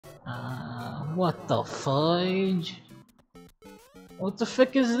What the fudge? What the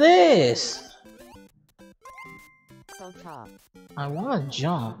frick is this? So tough. I wanna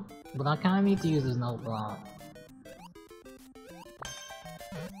jump, but I kinda need to use this note block.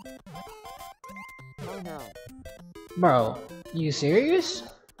 Oh no. Bro, you serious?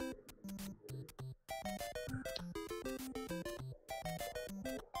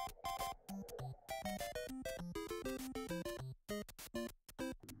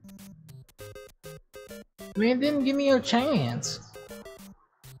 Man, didn't give me a chance.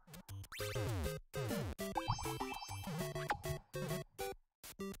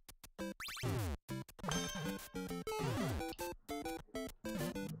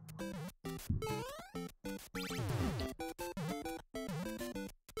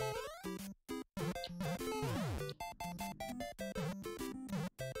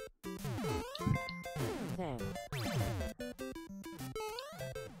 Thanks.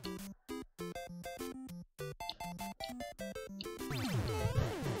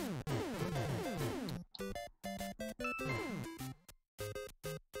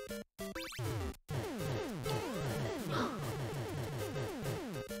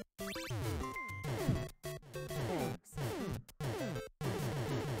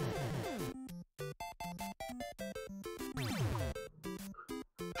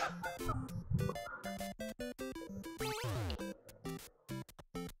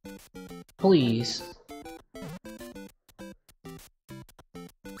 Please.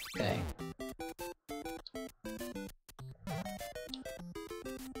 Okay.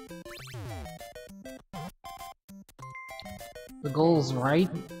 The goal's right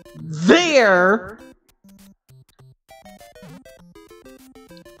there!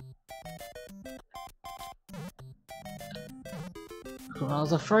 That's what I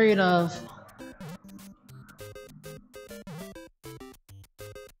was afraid of.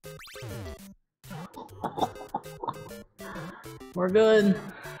 We're good.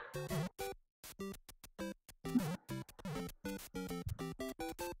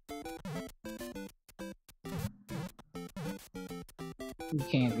 You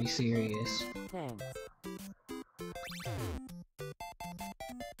can't be serious. Thanks.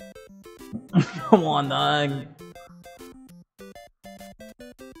 Come on, dog.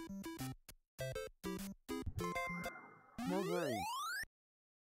 No worries.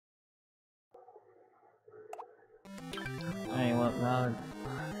 Hey, what, dog?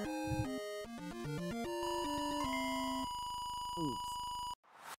 Oops.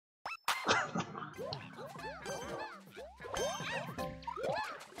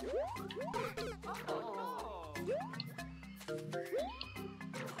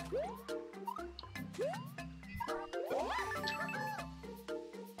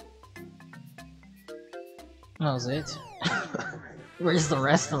 That was it. Where's the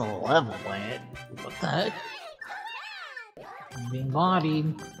rest of the level at? What the heck? I'm being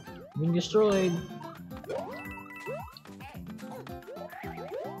bodied. Being destroyed.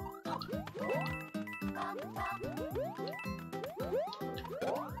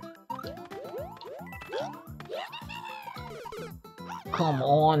 Come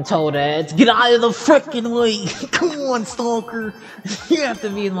on, Toadheads. Get out of the frickin' way! Come on, Stalker! You have to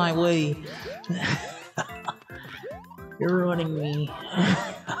be in my way. You're running me.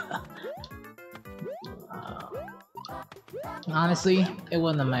 Honestly, it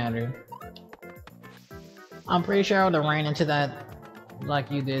wouldn't have mattered. I'm pretty sure I would have ran into that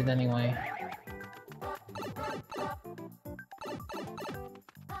like you did anyway.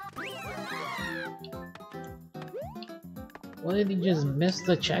 What, did he just miss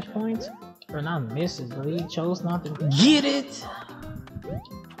the checkpoint? Or not miss it, but he chose not to get it!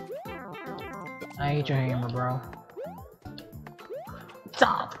 I hate your hammer, bro.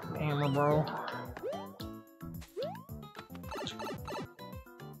 Stop, hammer, bro.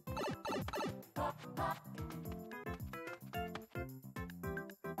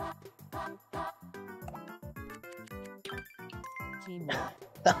 Teamwork.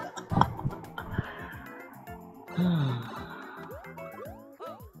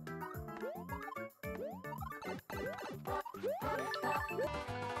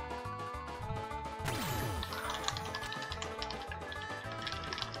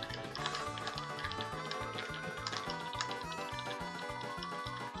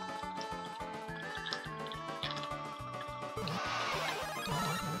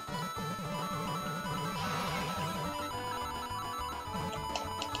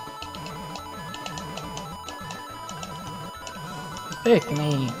 Pick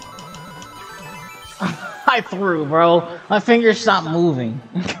me. I threw, bro. My fingers stopped moving.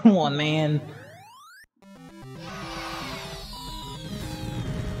 Come on, man.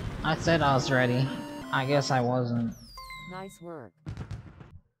 I said I was ready. I guess I wasn't. Nice work.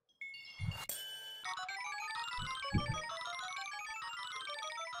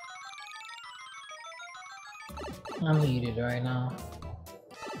 I'm heated right now.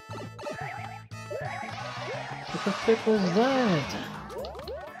 What the frick was that?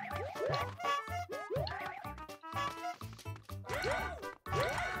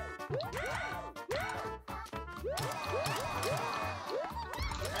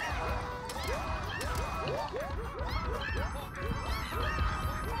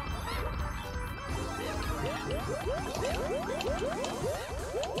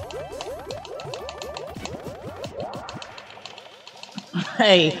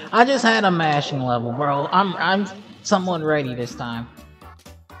 Hey, I just had a mashing level, bro. I'm somewhat ready this time.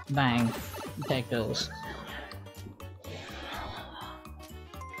 Bang. Take those.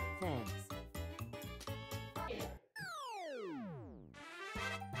 Thanks.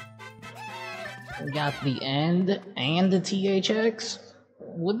 We got the end and the THX.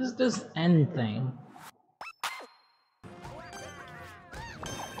 What is this end thing?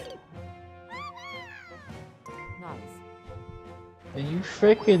 Nice. Are you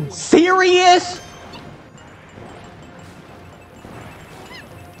freaking serious?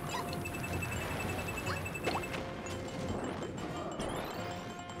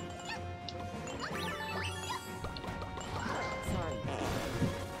 Sorry.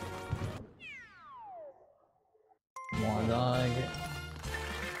 Come on, dog.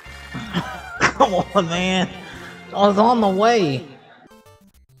 Come on, man. I was on the way.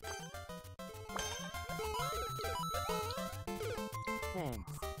 Thanks.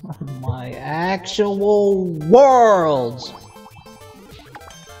 My actual worlds.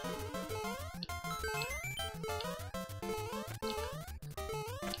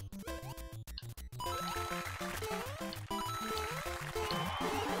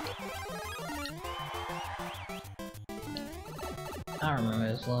 I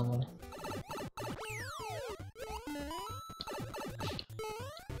remember this level.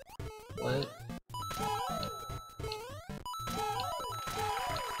 What?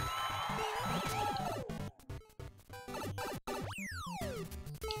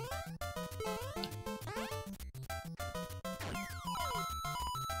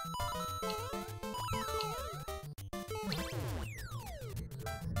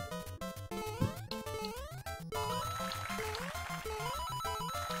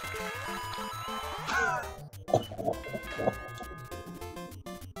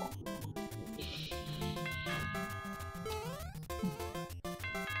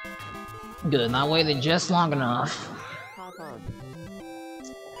 Good, I waited just long enough. Hop on.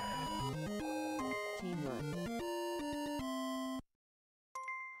 Teamwork.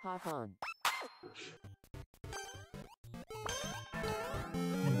 Hop on.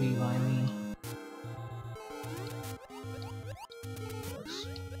 Be by me.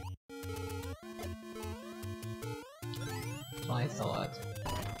 So I thought.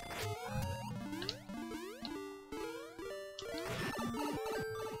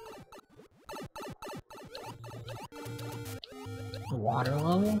 Water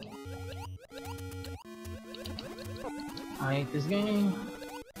level? I hate this game.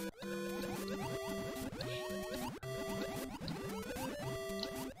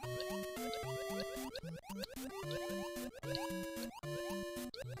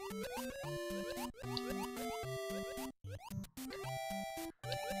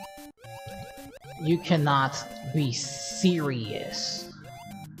 You cannot be serious.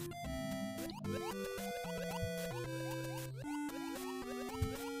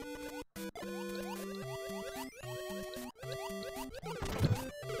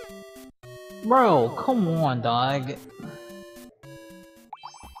 Bro, come on, dog.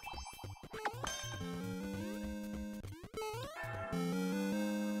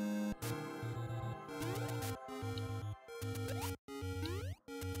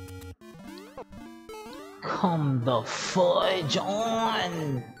 Come the fudge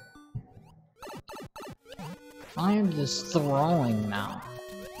on! I am just throwing now.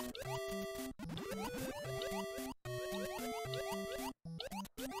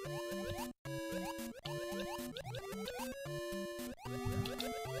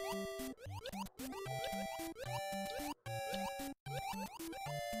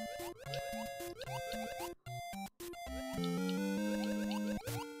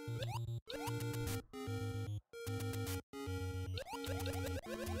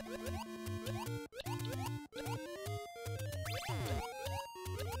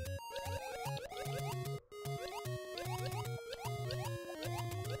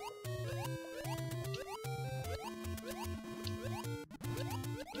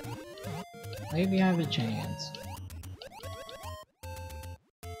 Maybe I have a chance.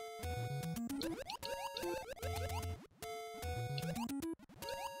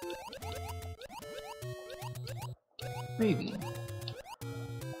 Maybe.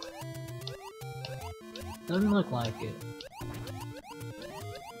 Doesn't look like it.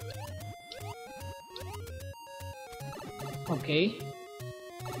 Okay.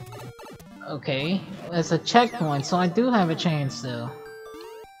 Okay. It's a checkpoint, so I do have a chance still.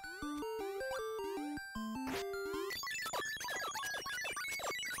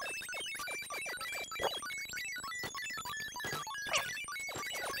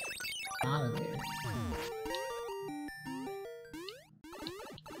 Out of there.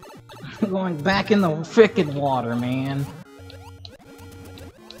 Going back in the frickin' water, man.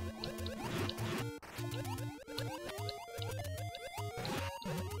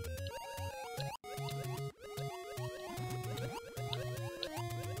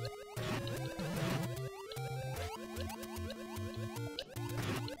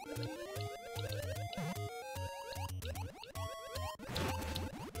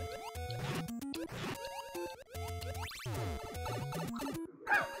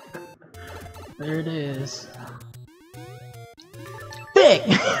 There it is. Thick!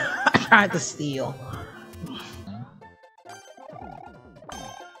 I tried to steal.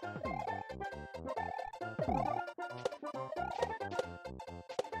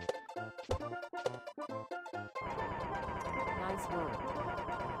 Nice work.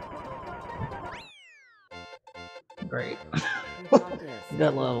 Great. You got this.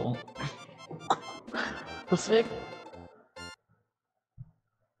 Good level. Perfect.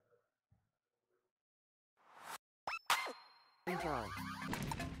 Enjoy.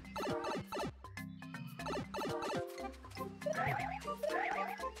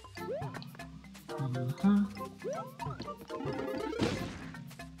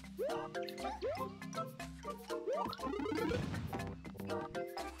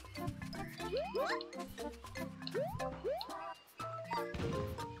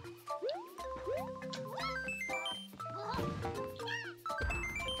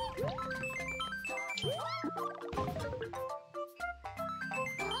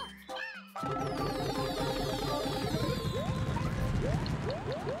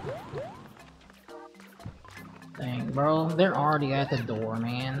 Dang, bro, they're already at the door,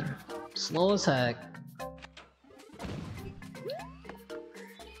 man. Slow as heck.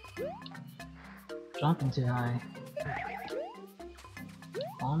 Jumping too high.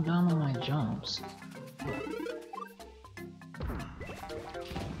 Calm down on my jumps.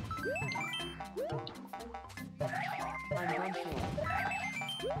 I'm done for.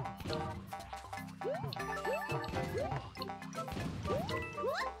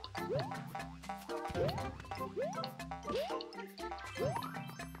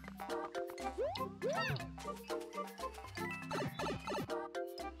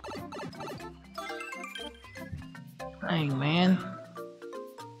 Dang, man.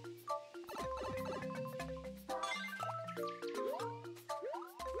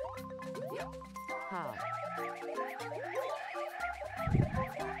 How?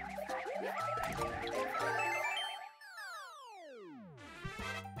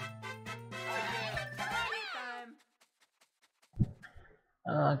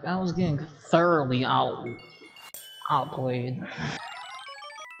 I was getting thoroughly outplayed.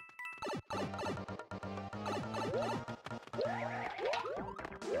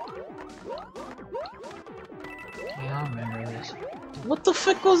 Yeah, I remember this. What the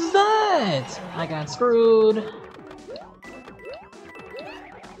fuck was that? I got screwed.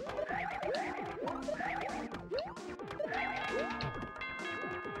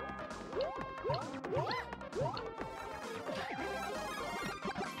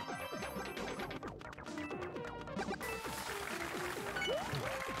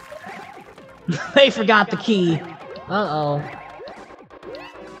 They forgot the key. Uh-oh.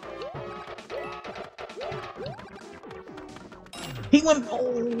 He went.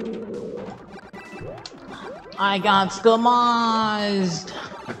 Oh. I got scumized.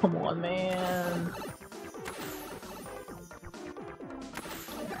 Come on, man.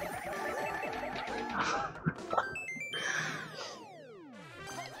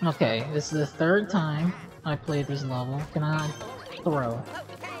 Okay, this is the third time I played this level. Can I throw?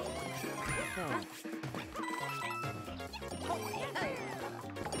 Thanks.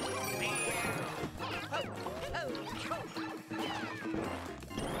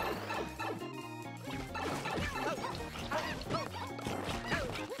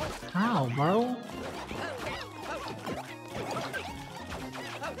 How, bro?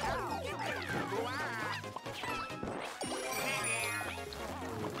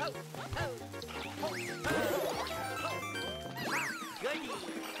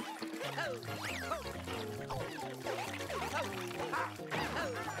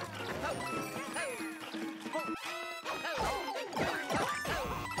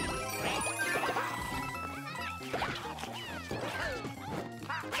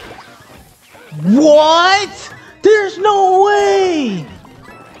 What? There's no way!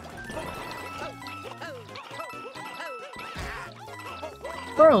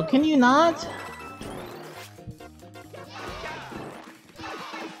 Bro, can you not?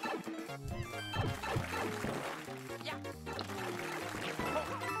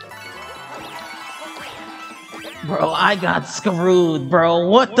 Bro, I got screwed, bro.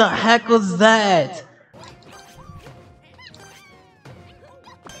 What the heck was that?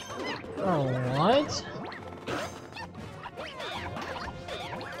 Bro, what?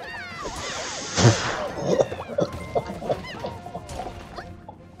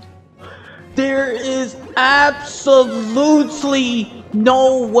 There is absolutely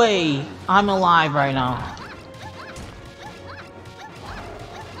no way I'm alive right now.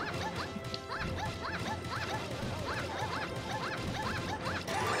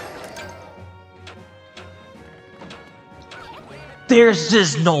 There's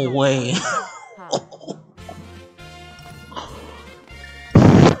just no way.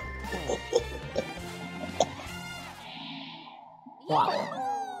 Wow.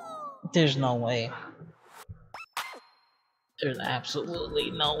 There's no way. There's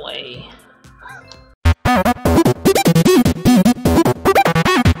absolutely no way.